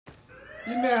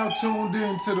You're now tuned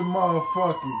in to the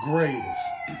motherfucking greatest,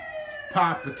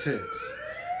 Politics,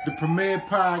 the premier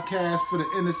podcast for the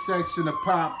intersection of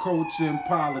pop culture and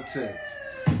politics.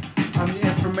 I'm the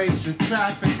information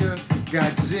trafficker,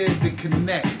 got Jed to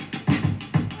connect.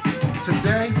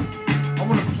 Today, I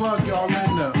want to plug y'all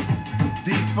in the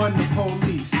Defund the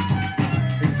Police,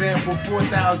 example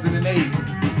 4008.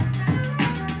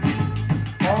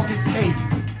 August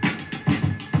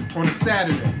 8th, on a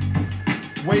Saturday,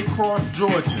 Waycross,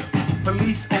 Georgia,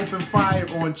 police opened fire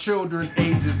on children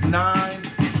ages 9,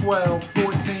 12,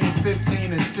 14,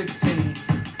 15, and 16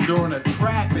 during a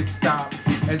traffic stop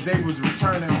as they was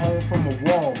returning home from a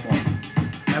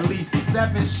Walmart. At least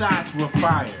 7 shots were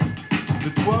fired.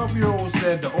 The 12-year-old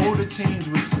said the older teens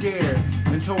were scared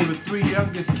and told the 3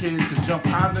 youngest kids to jump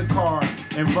out of the car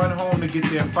and run home to get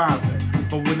their father.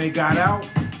 But when they got out,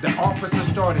 the officer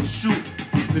started shooting.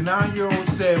 The 9-year-old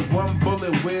said one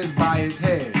bullet whizzed by his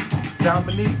head.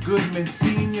 Dominique Goodman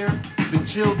Sr., the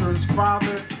children's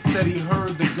father, said he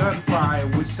heard the gunfire,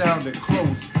 which sounded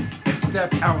close, and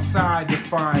stepped outside to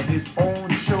find his own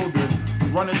children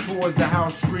running towards the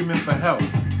house screaming for help.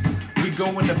 We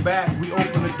go in the back, we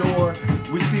open the door,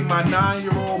 we see my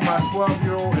 9-year-old, my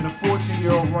 12-year-old, and a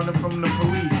 14-year-old running from the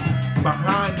police.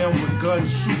 Behind them with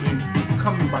guns shooting,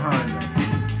 coming behind them.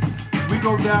 We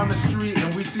go down the street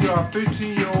and we see our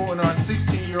 15-year-old and our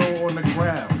 16-year-old on the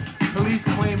ground. Police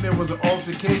claim there was an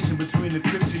altercation between the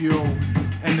 15-year-old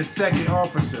and the second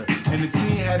officer, and the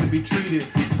teen had to be treated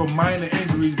for minor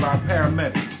injuries by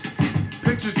paramedics.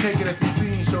 Pictures taken at the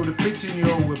scene show the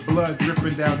 15-year-old with blood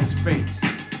dripping down his face.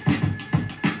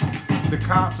 The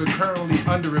cops are currently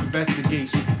under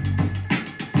investigation.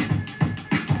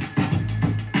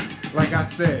 Like I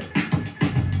said,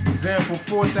 example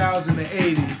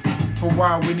 4080 for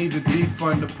why we need to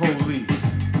defund the police.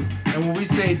 And when we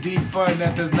say defund,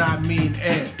 that does not mean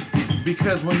end.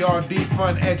 Because when y'all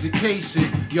defund education,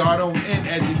 y'all don't end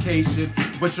education,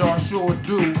 but y'all sure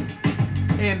do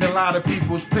end a lot of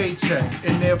people's paychecks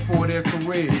and therefore their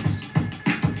careers.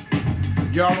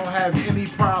 Y'all don't have any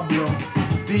problem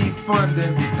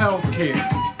defunding healthcare.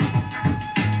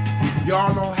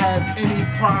 Y'all don't have any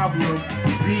problem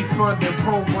defunding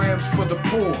programs for the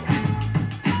poor.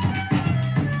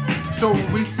 So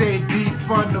when we say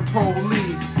defund the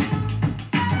police,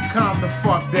 calm the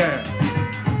fuck down.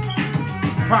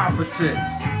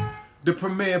 Politics, the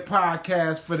premier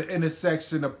podcast for the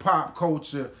intersection of pop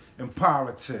culture and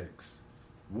politics.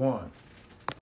 1.